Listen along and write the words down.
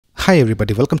Hi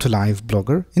everybody, welcome to Live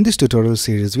Blogger. In this tutorial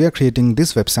series, we are creating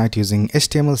this website using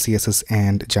HTML, CSS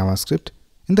and JavaScript.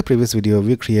 In the previous video,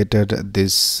 we created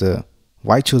this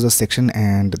why chooser section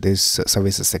and this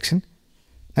services section.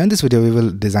 Now in this video, we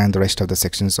will design the rest of the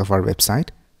sections of our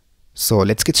website. So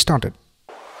let's get started.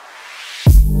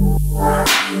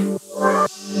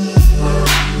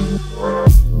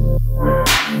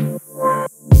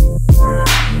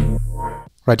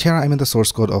 Right here, I'm in the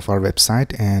source code of our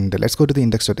website, and let's go to the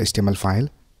index.html file.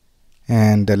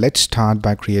 And let's start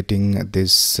by creating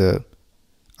this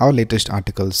our latest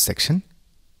articles section.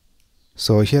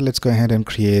 So here, let's go ahead and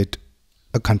create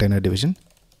a container division.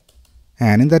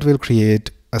 And in that, we'll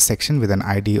create a section with an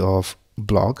ID of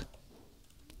blog.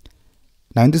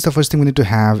 Now in this, the first thing we need to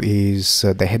have is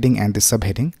the heading and the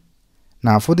subheading.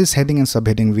 Now for this heading and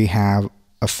subheading, we have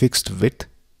a fixed width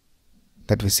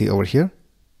that we see over here.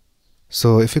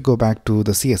 So if you go back to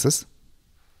the CSS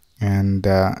and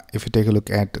if you take a look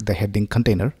at the heading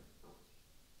container,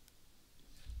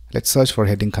 let's search for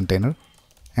heading container.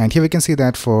 And here we can see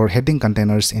that for heading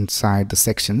containers inside the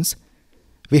sections,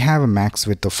 we have a max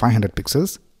width of 500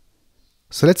 pixels.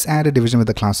 So let's add a division with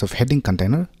the class of heading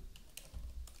container.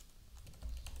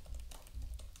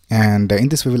 And in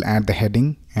this, we will add the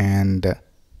heading and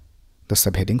the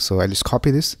subheading. So I'll just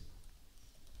copy this.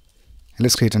 And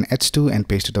let's create an H2 and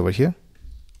paste it over here.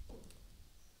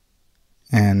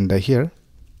 And here,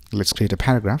 let's create a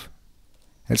paragraph.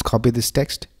 Let's copy this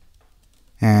text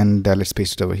and let's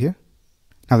paste it over here.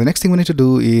 Now the next thing we need to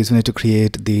do is we need to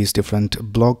create these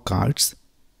different blog cards.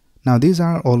 Now these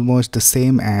are almost the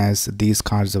same as these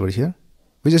cards over here.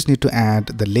 We just need to add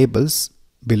the labels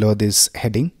below this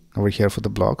heading over here for the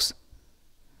blogs.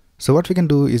 So what we can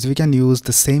do is we can use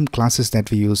the same classes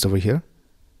that we used over here.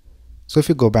 So if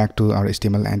you go back to our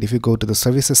HTML and if you go to the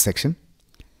services section,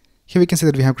 here we can see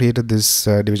that we have created this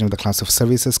division with the class of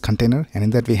services container, and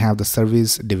in that we have the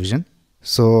service division.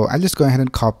 So I'll just go ahead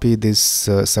and copy this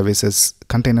services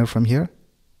container from here,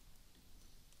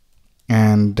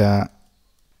 and I'll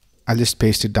just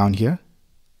paste it down here.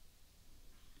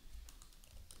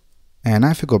 And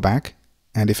now if you go back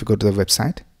and if you go to the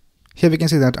website, here we can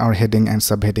see that our heading and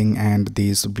subheading and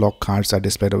these block cards are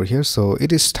displayed over here. So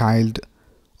it is styled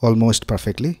almost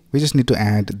perfectly. We just need to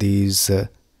add these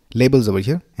labels over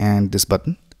here and this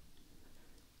button.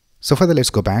 So further, let's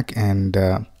go back and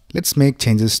let's make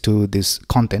changes to this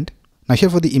content. Now here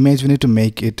for the image, we need to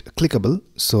make it clickable.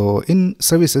 So in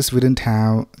services, we didn't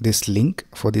have this link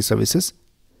for these services.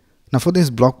 Now for this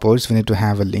blog post, we need to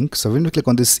have a link. So when we click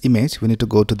on this image, we need to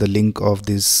go to the link of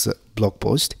this blog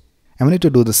post. And we need to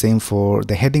do the same for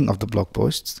the heading of the blog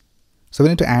posts. So we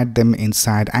need to add them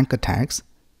inside anchor tags.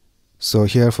 So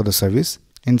here for the service,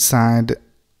 inside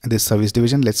this service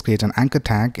division, let's create an anchor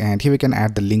tag, and here we can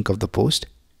add the link of the post.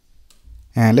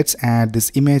 And let's add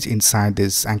this image inside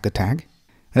this anchor tag.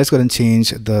 And let's go ahead and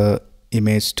change the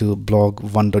image to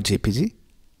blog1.jpg.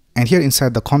 And here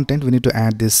inside the content, we need to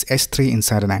add this S3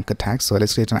 inside an anchor tag. So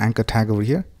let's create an anchor tag over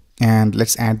here, and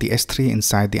let's add the S3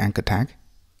 inside the anchor tag.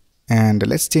 And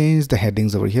let's change the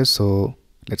headings over here. So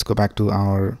let's go back to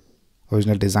our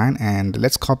original design and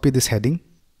let's copy this heading.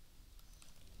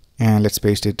 And let's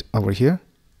paste it over here.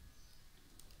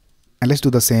 And let's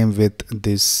do the same with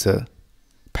this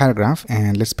paragraph,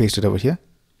 and let's paste it over here.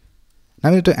 Now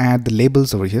we need to add the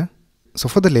labels over here. So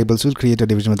for the labels, we'll create a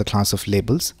division with the class of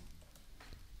labels.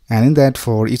 And in that,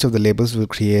 for each of the labels, we'll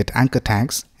create anchor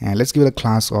tags, and let's give it a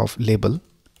class of label.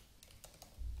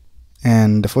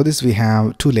 And for this, we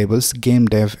have two labels, game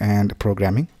dev and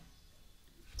programming.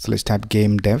 So let's type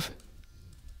game dev.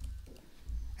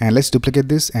 And let's duplicate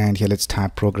this, and here let's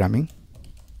type programming.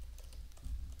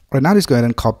 Right now, let's go ahead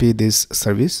and copy this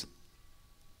service.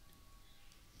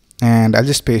 And I'll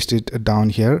just paste it down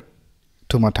here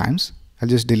 2 more times. I'll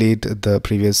just delete the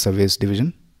previous service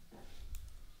division.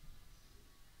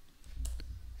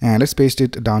 And let's paste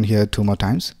it down here 2 more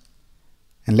times.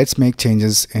 And let's make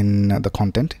changes in the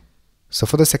content. So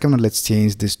for the second one, let's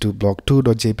change this to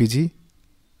blog2.jpg.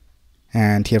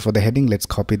 And here for the heading, let's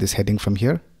copy this heading from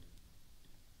here.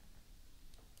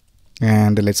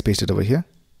 And let's paste it over here.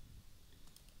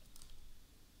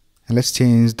 And let's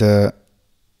change the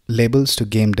labels to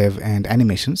game dev and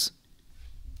animations.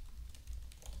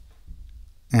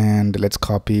 And let's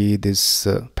copy this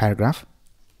paragraph.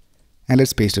 And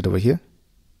let's paste it over here.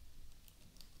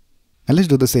 And let's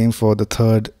do the same for the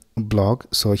third blog.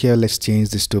 So here, let's change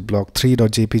this to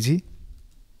blog3.jpg.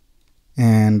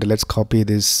 And let's copy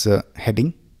this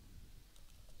heading.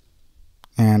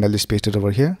 And I'll just paste it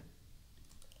over here.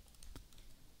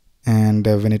 And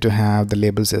we need to have the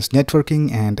labels as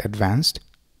networking and advanced.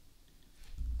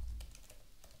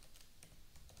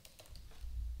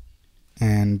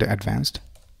 and advanced.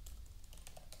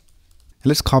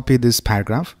 Let's copy this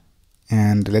paragraph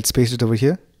and let's paste it over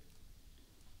here.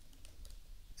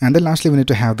 And then lastly, we need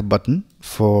to have the button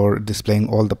for displaying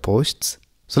all the posts.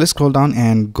 So let's scroll down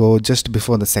and go just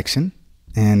before the section.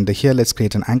 And here let's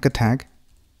create an anchor tag.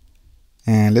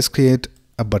 And let's create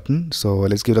a button. So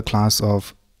let's give it a class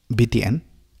of btn.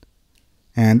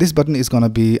 And this button is going to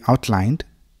be outlined.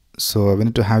 So we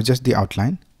need to have just the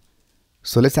outline.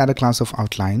 So let's add a class of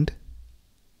outlined.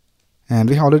 And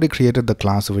we have already created the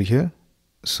class over here.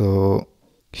 So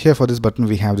here for this button,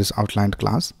 we have this outlined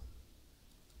class.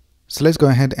 So let's go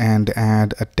ahead and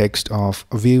add a text of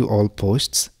view all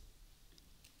posts.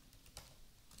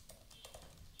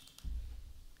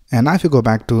 And now if you go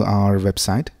back to our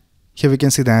website, here we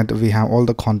can see that we have all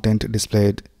the content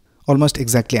displayed almost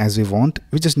exactly as we want.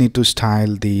 We just need to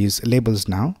style these labels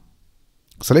now.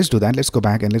 So let's do that. Let's go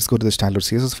back and let's go to the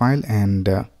style.css file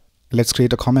and let's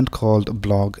create a comment called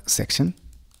blog section.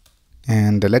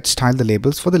 And let's style the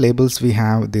labels. For the labels, we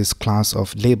have this class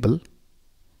of label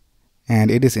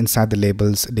and it is inside the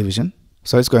labels division.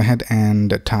 So let's go ahead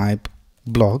and type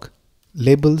blog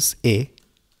labels A.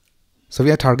 So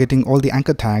we are targeting all the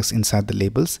anchor tags inside the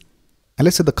labels. And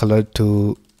let's set the color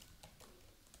to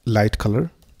light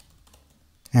color.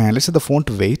 And let's set the font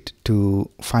weight to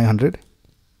 500.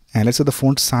 And let's set the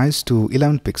font size to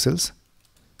 11 pixels.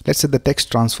 Let's set the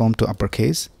text transform to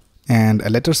uppercase and a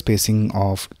letter spacing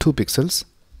of 2 pixels.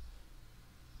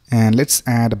 And let's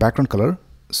add a background color.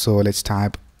 So let's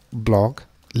type blog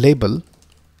label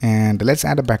and let's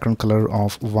add a background color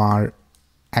of var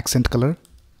accent color.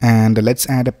 And let's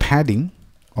add a padding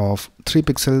of 3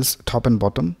 pixels top and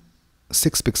bottom,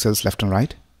 6 pixels left and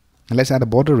right. And let's add a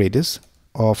border radius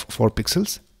of 4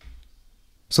 pixels.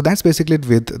 So that's basically it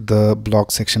with the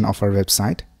blog section of our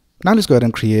website. Now let's go ahead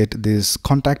and create this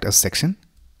contact us section.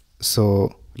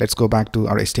 So let's go back to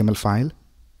our HTML file.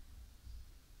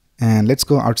 And let's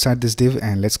go outside this div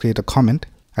and let's create a comment.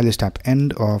 I'll just type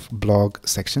end of blog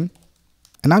section.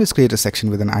 And now let's create a section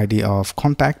with an ID of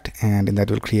contact, and in that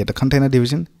we'll create a container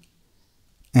division.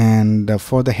 And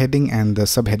for the heading and the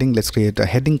subheading, let's create a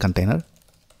heading container.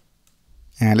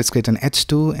 And let's create an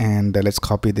h2 and let's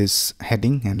copy this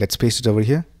heading and let's paste it over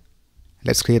here.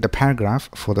 Let's create a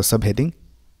paragraph for the subheading.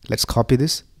 Let's copy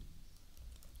this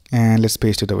and let's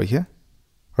paste it over here.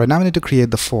 Right now we need to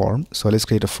create the form. So let's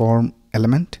create a form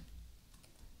element.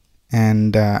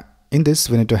 And in this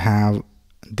we need to have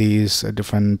these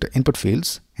different input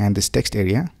fields and this text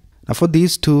area. Now for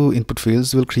these two input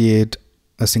fields, we'll create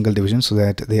a single division so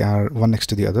that they are one next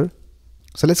to the other.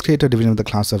 So let's create a division with the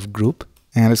class of group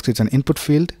and let's create an input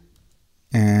field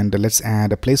and let's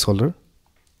add a placeholder.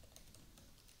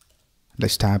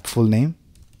 Let's type full name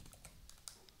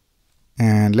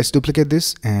and let's duplicate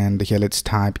this and here let's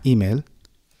type email.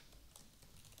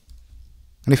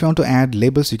 And if you want to add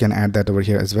labels, you can add that over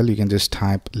here as well. You can just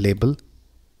type label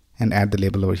and add the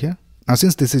label over here. Now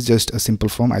since this is just a simple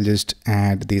form, I'll just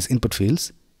add these input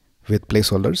fields with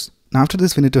placeholders. Now after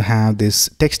this we need to have this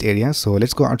text area. So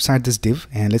let's go outside this div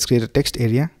and let's create a text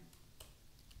area.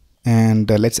 And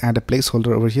let's add a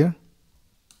placeholder over here.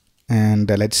 And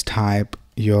let's type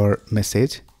your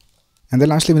message. And then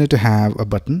lastly we need to have a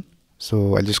button.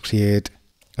 So I'll just create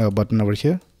a button over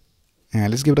here.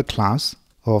 And let's give it a class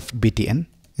of btn.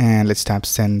 And let's type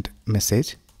send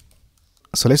message.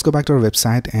 So let's go back to our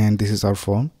website and this is our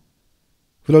form.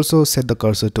 We'll also set the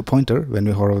cursor to pointer when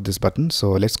we hover over this button.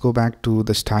 So let's go back to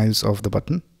the styles of the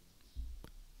button.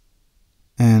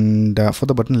 And for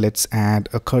the button, let's add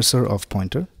a cursor of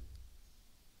pointer.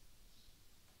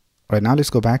 Right now, let's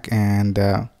go back and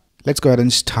let's go ahead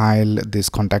and style this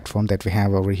contact form that we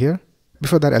have over here.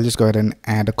 Before that, I'll just go ahead and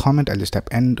add a comment. I'll just type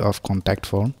end of contact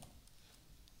form.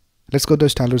 Let's go to the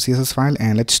style.css file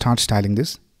and let's start styling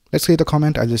this. Let's create a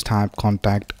comment. I'll just type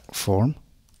contact form.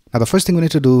 Now the first thing we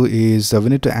need to do is we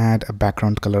need to add a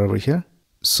background color over here.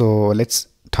 So let's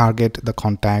target the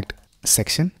contact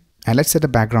section and let's set a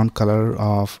background color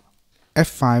of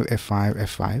F5, F5,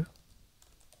 F5.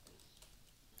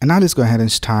 And now let's go ahead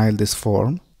and style this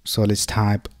form. So let's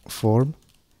type form,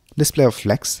 display of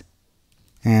flex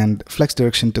and flex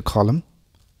direction to column.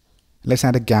 Let's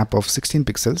add a gap of 16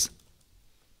 pixels.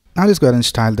 Now let's go ahead and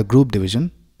style the group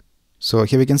division. So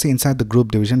here we can see inside the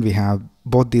group division, we have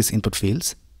both these input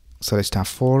fields. So let's type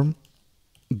form,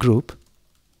 group,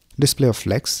 display of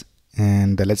flex,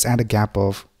 and let's add a gap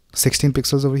of 16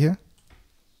 pixels over here.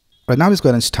 Right now, let's go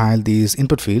ahead and style these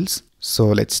input fields. So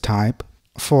let's type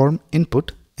form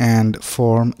input and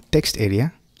form text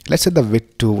area. Let's set the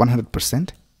width to 100%.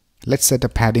 Let's set a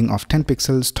padding of 10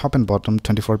 pixels, top and bottom,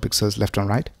 24 pixels left and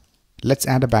right. Let's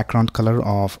add a background color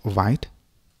of white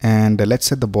And let's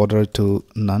set the border to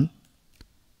none.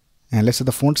 And let's set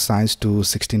the font size to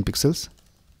 16 pixels.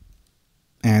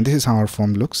 And this is how our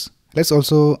form looks. Let's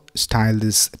also style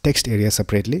this text area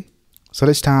separately. So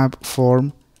let's tap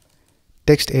Form,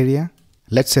 Text Area.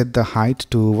 Let's set the height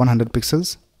to 100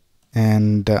 pixels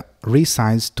and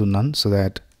resize to none so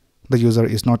that the user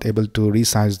is not able to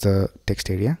resize the text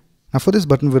area. Now for this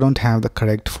button, we don't have the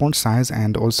correct font size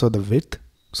and also the width.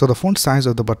 So the font size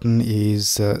of the button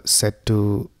is set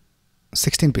to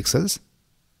 16 pixels.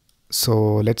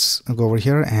 So let's go over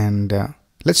here and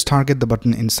let's target the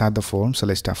button inside the form. So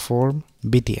let's tap Form,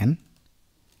 BTN.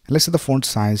 Let's set the font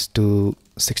size to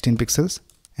 16 pixels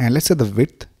and let's set the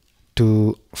width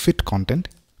to fit content.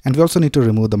 And we also need to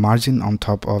remove the margin on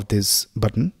top of this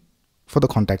button for the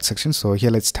contact section. So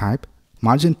here let's type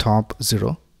margin top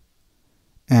 0.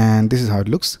 And this is how it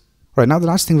looks. All right, now the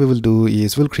last thing we will do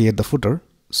is we'll create the footer.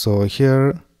 So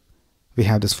here we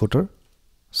have this footer.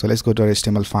 So let's go to our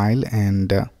HTML file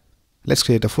and let's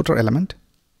create a footer element.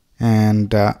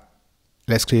 And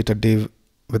let's create a div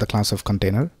with a class of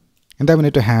container. And then we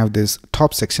need to have this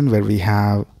top section where we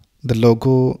have the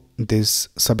logo, this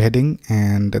subheading,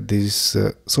 and these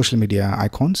social media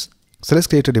icons. So let's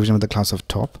create a division with the class of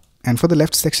top. And for the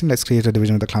left section, let's create a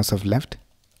division with the class of left.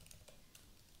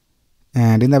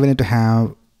 And in that we need to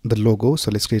have the logo.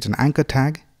 So let's create an anchor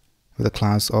tag with a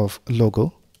class of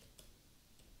logo.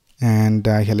 And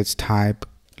here let's type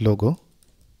logo.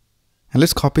 And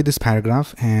let's copy this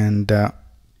paragraph and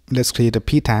let's create a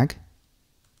p tag.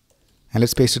 And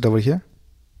let's paste it over here.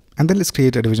 And then let's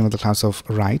create a division with the class of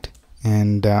right.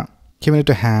 And here we need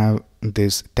to have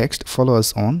this text, follow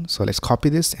us on. So let's copy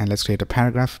this and let's create a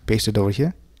paragraph, paste it over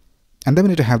here. And then we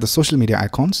need to have the social media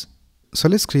icons. So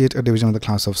let's create a division with the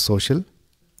class of social.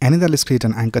 And in that let's create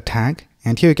an anchor tag.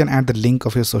 And here you can add the link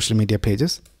of your social media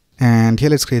pages. And here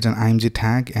let's create an img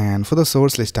tag. And for the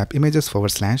source, let's type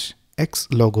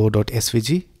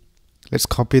images/xlogo.svg. Let's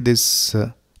copy this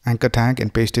anchor tag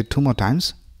and paste it 2 more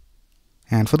times.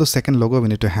 And for the second logo, we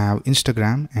need to have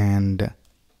Instagram and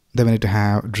then we need to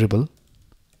have dribble.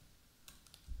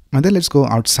 And then let's go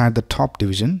outside the top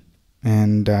division.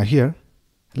 And here,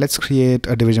 let's create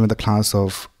a division with the class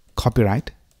of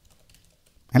copyright.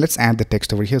 And let's add the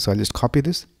text over here. So I'll just copy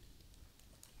this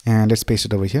and let's paste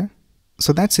it over here.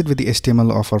 So that's it with the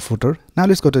HTML of our footer. Now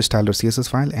let's go to style.css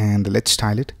file and let's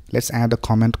style it. Let's add a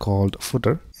comment called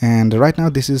footer. And right now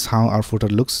this is how our footer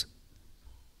looks.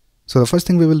 So the first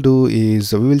thing we will do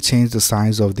is we will change the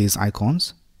size of these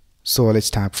icons. So let's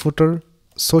tap footer,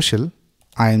 social,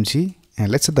 img, and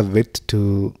let's set the width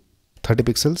to 30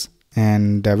 pixels.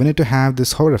 And we need to have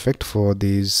this hover effect for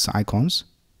these icons.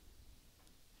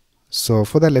 So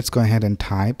for that, let's go ahead and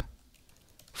type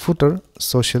footer,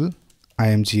 social,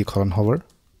 img :hover.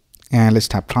 And let's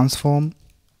tap transform,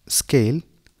 scale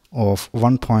of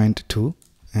 1.2.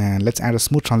 And let's add a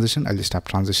smooth transition. I'll just tap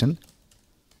transition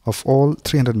of all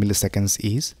 300 milliseconds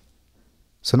ease.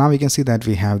 So now we can see that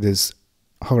we have this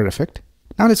hover effect.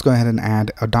 Now let's go ahead and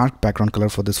add a dark background color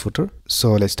for this footer.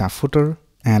 So let's tap footer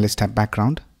and let's tap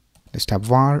background. Let's tap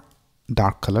var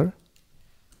dark color.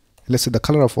 Let's set the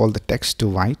color of all the text to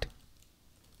white.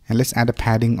 And let's add a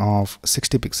padding of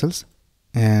 60 pixels.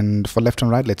 And for left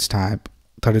and right, let's type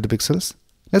 32 pixels.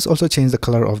 Let's also change the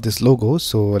color of this logo.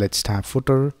 So let's tap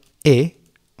footer A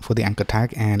for the anchor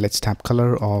tag and let's tap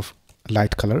color of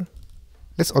light color.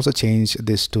 Let's also change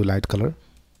this to light color.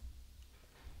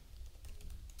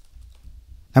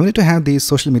 Now we need to have these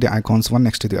social media icons one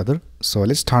next to the other. So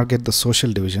let's target the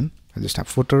social division. I'll just tap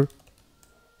footer,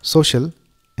 social,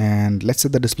 and let's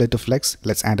set the display to flex.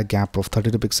 Let's add a gap of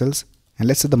 32 pixels and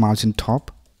let's set the margin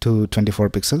top to 24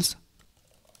 pixels.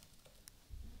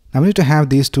 Now we need to have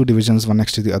these two divisions one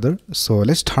next to the other. So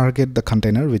let's target the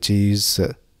container, which is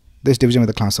this division with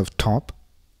the class of top.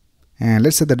 And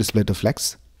let's set the display to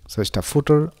flex. So let's tap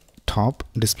footer, top,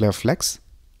 display of flex.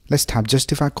 Let's tap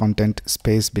justify content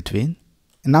space between.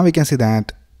 And now we can see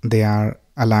that they are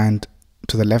aligned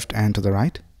to the left and to the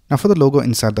right. Now for the logo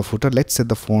inside the footer, let's set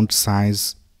the font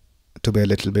size to be a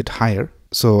little bit higher.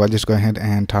 So I'll just go ahead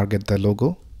and target the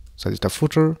logo. So I'll just tap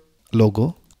footer,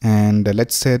 logo, and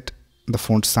let's set the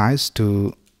font size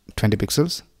to 20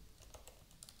 pixels.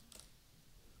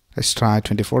 Let's try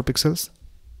 24 pixels.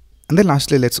 And then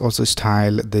lastly, let's also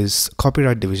style this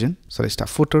copyright division. So let's tap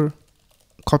footer,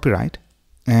 copyright,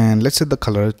 and let's set the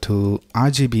color to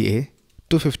RGBA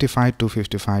 255,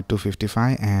 255,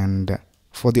 255, and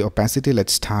for the opacity,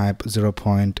 let's type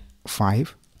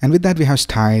 0.5. And with that, we have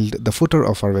styled the footer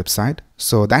of our website.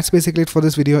 So that's basically it for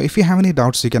this video. If you have any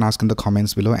doubts, you can ask in the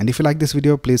comments below. And if you like this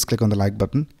video, please click on the like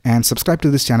button and subscribe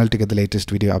to this channel to get the latest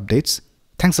video updates.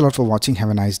 Thanks a lot for watching. Have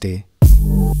a nice day.